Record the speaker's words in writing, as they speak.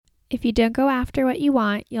If you don't go after what you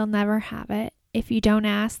want, you'll never have it. If you don't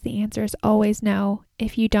ask, the answer is always no.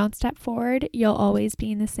 If you don't step forward, you'll always be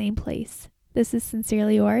in the same place. This is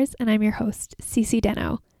Sincerely Yours, and I'm your host, Cece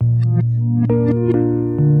Deno.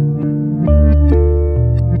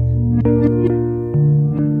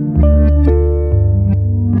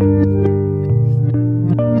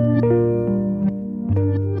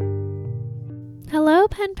 Hello,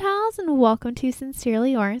 pen pals, and welcome to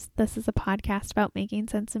Sincerely Yours. This is a podcast about making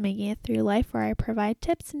sense and making it through life, where I provide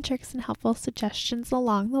tips and tricks and helpful suggestions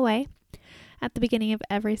along the way. At the beginning of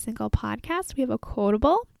every single podcast, we have a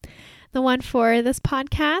quotable. The one for this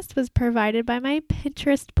podcast was provided by my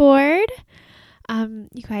Pinterest board.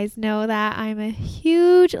 You guys know that I'm a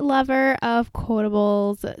huge lover of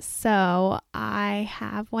quotables, so I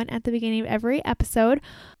have one at the beginning of every episode.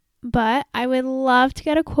 But I would love to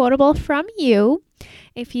get a quotable from you.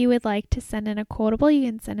 If you would like to send in a quotable, you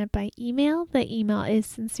can send it by email. The email is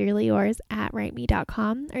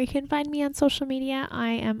sincerelyyours@writeme.com, or you can find me on social media.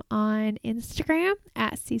 I am on Instagram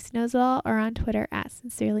 @CCKnowsItAll or on Twitter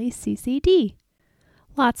 @sincerelyccd.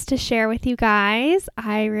 Lots to share with you guys.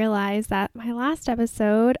 I realized that my last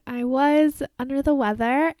episode, I was under the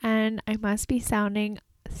weather, and I must be sounding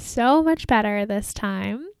so much better this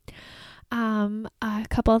time. A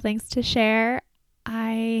couple of things to share.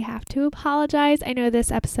 I have to apologize. I know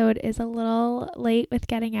this episode is a little late with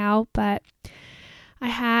getting out, but I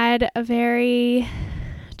had a very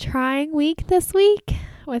trying week this week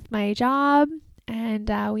with my job, and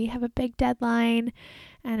we have a big deadline,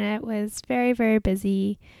 and it was very, very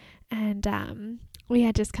busy. And we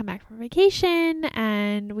had just come back from vacation,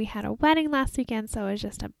 and we had a wedding last weekend, so it was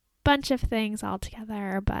just a bunch of things all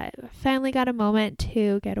together, but finally got a moment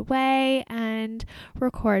to get away and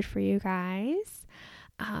record for you guys.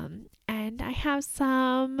 And I have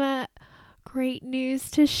some great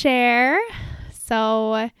news to share.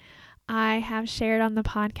 So I have shared on the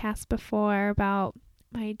podcast before about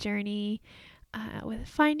my journey with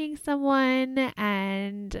finding someone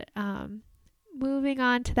and moving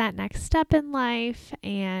on to that next step in life,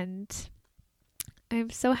 and I'm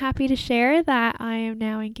so happy to share that I am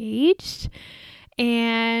now engaged,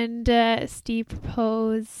 and Steve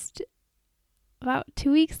proposed about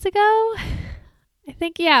 2 weeks ago. I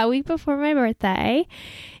think, a week before my birthday,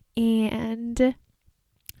 and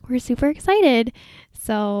we're super excited.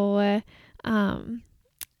 So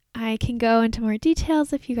I can go into more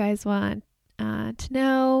details if you guys want to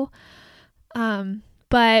know,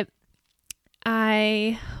 but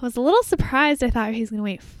I was a little surprised. I thought he was going to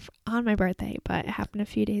wait on my birthday, but it happened a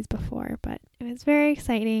few days before. But it was very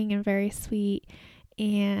exciting and very sweet.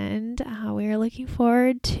 And we are looking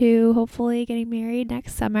forward to hopefully getting married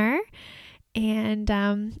next summer. And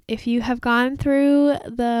if you have gone through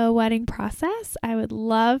the wedding process, I would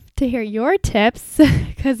love to hear your tips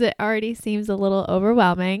because it already seems a little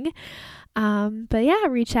overwhelming. But yeah,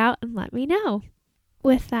 reach out and let me know.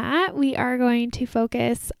 With that, we are going to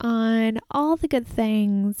focus on all the good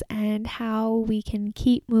things and how we can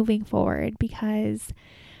keep moving forward, because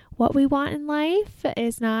what we want in life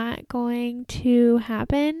is not going to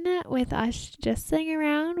happen with us just sitting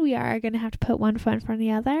around. We are going to have to put one foot in front of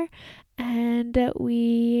the other, and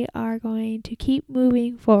we are going to keep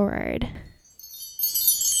moving forward.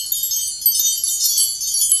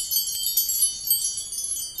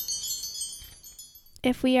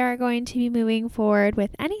 If we are going to be moving forward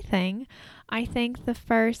with anything, I think the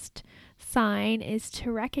first sign is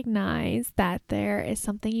to recognize that there is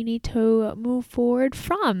something you need to move forward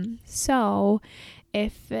from. So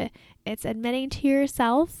if it's admitting to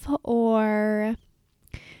yourself or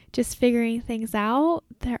just figuring things out,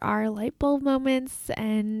 there are light bulb moments,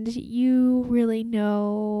 and you really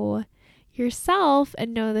know yourself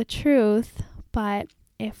and know the truth. But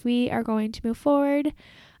if we are going to move forward,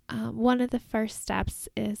 one of the first steps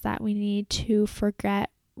is that we need to forget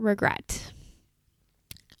regret.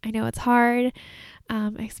 I know it's hard,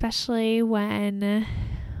 especially when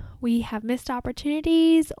we have missed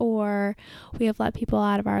opportunities or we have let people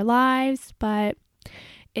out of our lives. But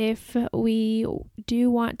if we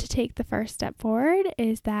do want to take the first step forward,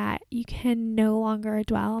 is that you can no longer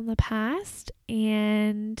dwell on the past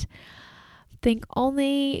and think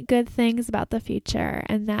only good things about the future,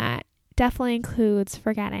 and that definitely includes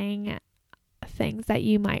forgetting things that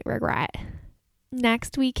you might regret.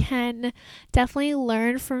 Next, we can definitely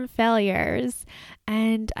learn from failures.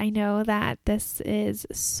 And I know that this is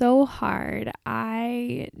so hard.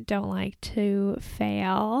 I don't like to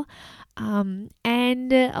fail.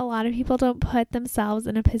 And a lot of people don't put themselves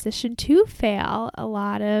in a position to fail. A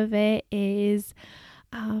lot of it is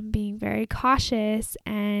being very cautious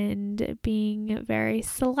and being very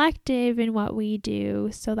selective in what we do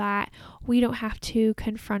so that we don't have to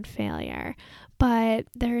confront failure. But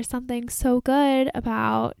there's something so good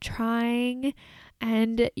about trying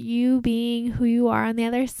and you being who you are on the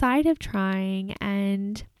other side of trying.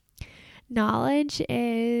 And knowledge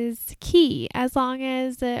is key. As long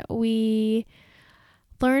as we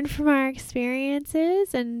learn from our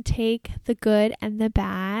experiences and take the good and the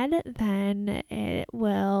bad, then it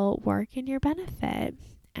will work in your benefit.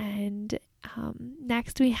 And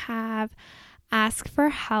next we have ask for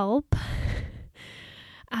help.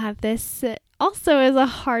 This also is a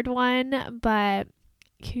hard one, but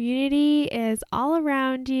community is all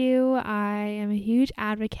around you. I am a huge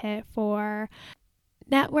advocate for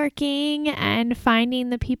networking and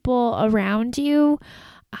finding the people around you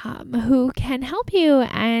who can help you,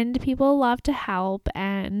 and people love to help,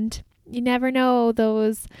 and you never know,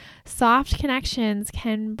 those soft connections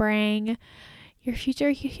can bring your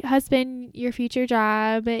future husband, your future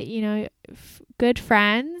job, good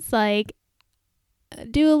friends. Like,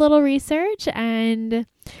 do a little research, and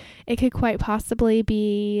it could quite possibly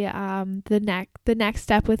be the next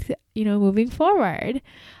step with moving forward.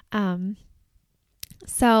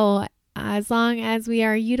 So as long as we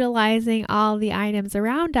are utilizing all the items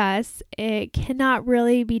around us, it cannot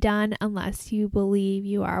really be done unless you believe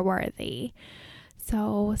you are worthy.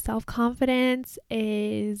 So self-confidence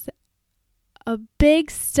is a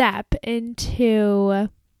big step into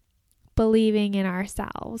believing in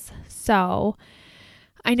ourselves. So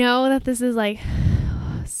I know that this is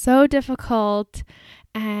so difficult,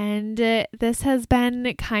 and this has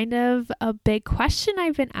been kind of a big question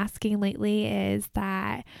I've been asking lately, is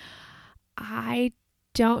that I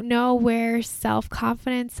don't know where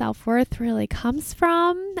self-confidence, self-worth really comes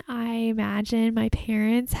from. I imagine my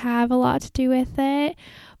parents have a lot to do with it,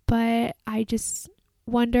 but I just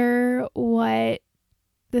wonder what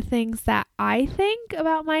the things that I think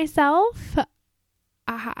about myself.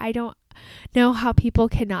 I don't know how people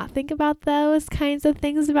cannot think about those kinds of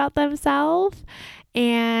things about themselves.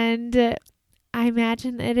 And I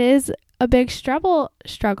imagine it is a big struggle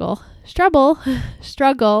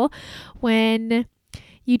when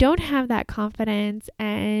you don't have that confidence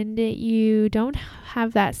and you don't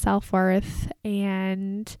have that self-worth,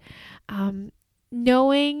 and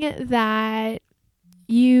knowing that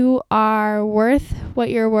you are worth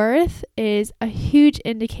what you're worth is a huge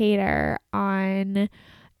indicator on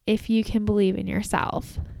if you can believe in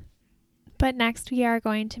yourself. But next we are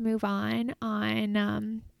going to move on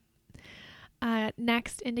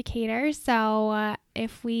next indicator. So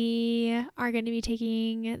if we are going to be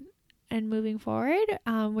taking and moving forward,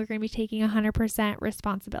 we're going to be taking 100%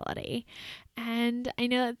 responsibility. And I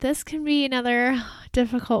know that this can be another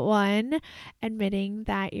difficult one, admitting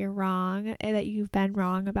that you're wrong, that you've been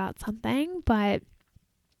wrong about something, but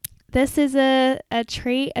this is a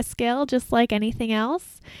trait, a skill, just like anything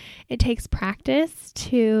else. It takes practice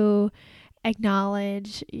to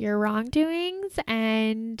acknowledge your wrongdoings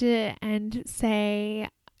and say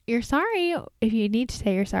you're sorry if you need to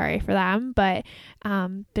say you're sorry for them, but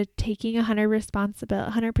taking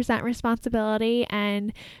 100% responsibility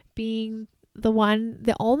and being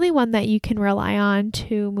the only one that you can rely on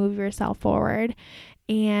to move yourself forward.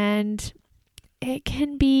 And it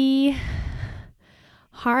can be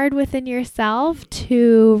hard within yourself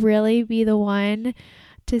to really be the one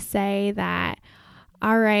to say that,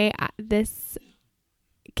 all right, this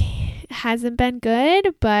hasn't been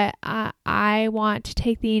good, but I want to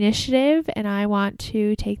take the initiative and I want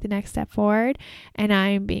to take the next step forward, and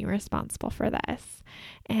I'm being responsible for this.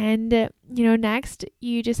 And, next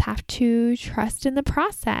you just have to trust in the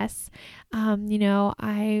process.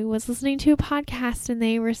 I was listening to a podcast and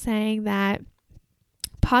they were saying that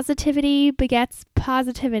positivity begets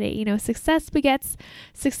positivity, success begets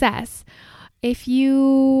success. If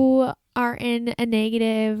you are in a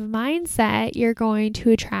negative mindset, you're going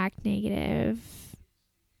to attract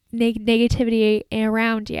negativity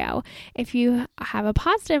around you. If you have a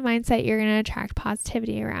positive mindset, you're going to attract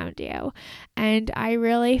positivity around you. And I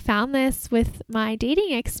really found this with my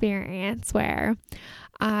dating experience, where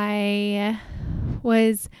I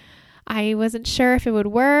wasn't sure if it would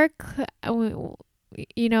work.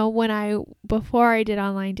 Before I did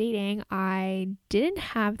online dating, I didn't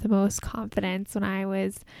have the most confidence when I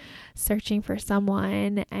was searching for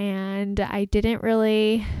someone, and I didn't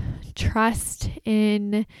really trust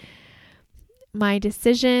in my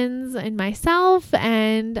decisions and myself,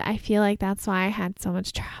 and I feel like that's why I had so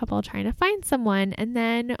much trouble trying to find someone. And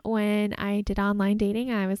then when I did online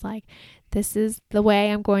dating, I was like, this is the way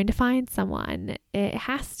I'm going to find someone. It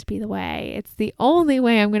has to be the way. It's the only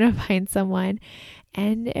way I'm going to find someone.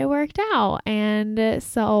 and it worked out. And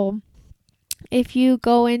so if you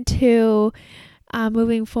go into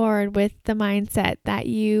moving forward with the mindset that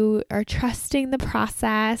you are trusting the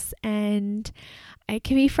process, and it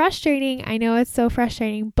can be frustrating. I know it's so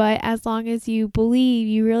frustrating, but as long as you believe,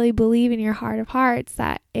 you really believe in your heart of hearts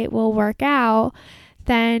that it will work out,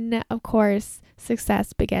 then of course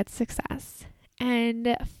success begets success.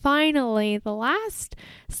 And finally, the last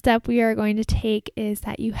step we are going to take is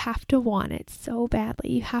that you have to want it so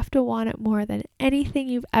badly. You have to want it more than anything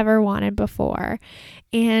you've ever wanted before.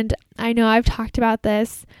 And I know I've talked about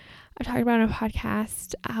this. I talked about it on a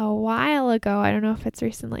podcast a while ago. I don't know if it's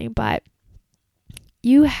recently, but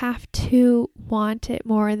you have to want it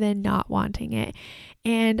more than not wanting it.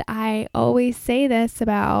 And I always say this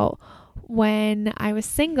about when I was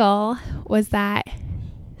single, was that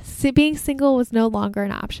being single was no longer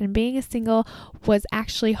an option. Being a single was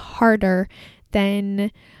actually harder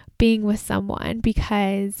than being with someone,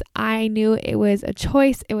 because I knew it was a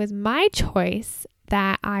choice. It was my choice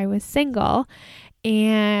that I was single.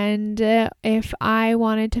 And if I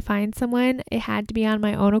wanted to find someone, it had to be on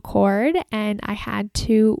my own accord, and I had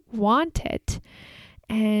to want it.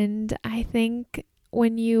 And I think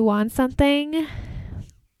when you want something,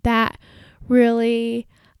 that really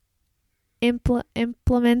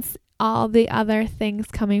implements all the other things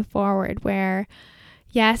coming forward, where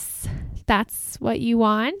yes, that's what you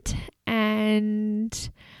want, and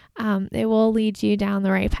it will lead you down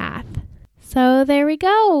the right path. So there we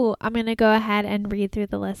go. I'm going to go ahead and read through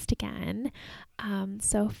the list again.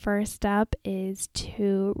 So first up is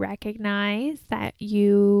to recognize that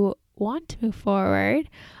you want to move forward,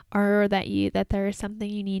 or that there is something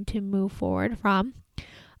you need to move forward from.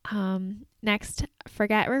 Next,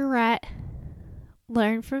 forget regret,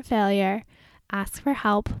 learn from failure, ask for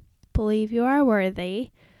help, believe you are worthy,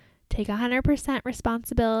 take 100%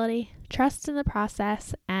 responsibility, trust in the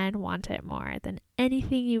process, and want it more than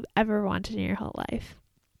anything you've ever wanted in your whole life.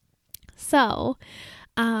 So,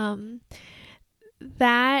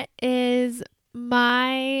 that is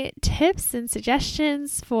my tips and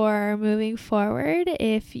suggestions for moving forward.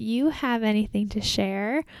 If you have anything to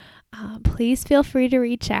share, please feel free to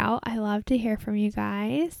reach out. I love to hear from you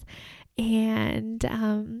guys. And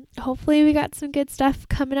hopefully we got some good stuff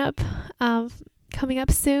coming up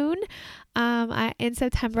soon. In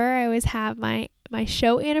September, I always have my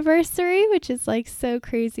show anniversary, which is like so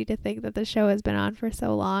crazy to think that the show has been on for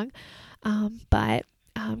so long. But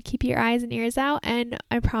keep your eyes and ears out, and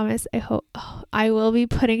I promise I will be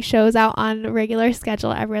putting shows out on a regular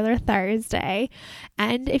schedule every other Thursday.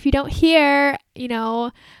 And if you don't hear,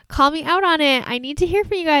 call me out on it. I need to hear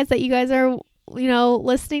from you guys that you guys are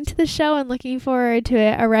listening to the show and looking forward to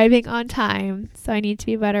it arriving on time. So I need to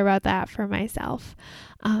be better about that for myself.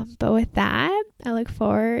 But with that, I look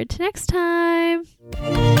forward to next time.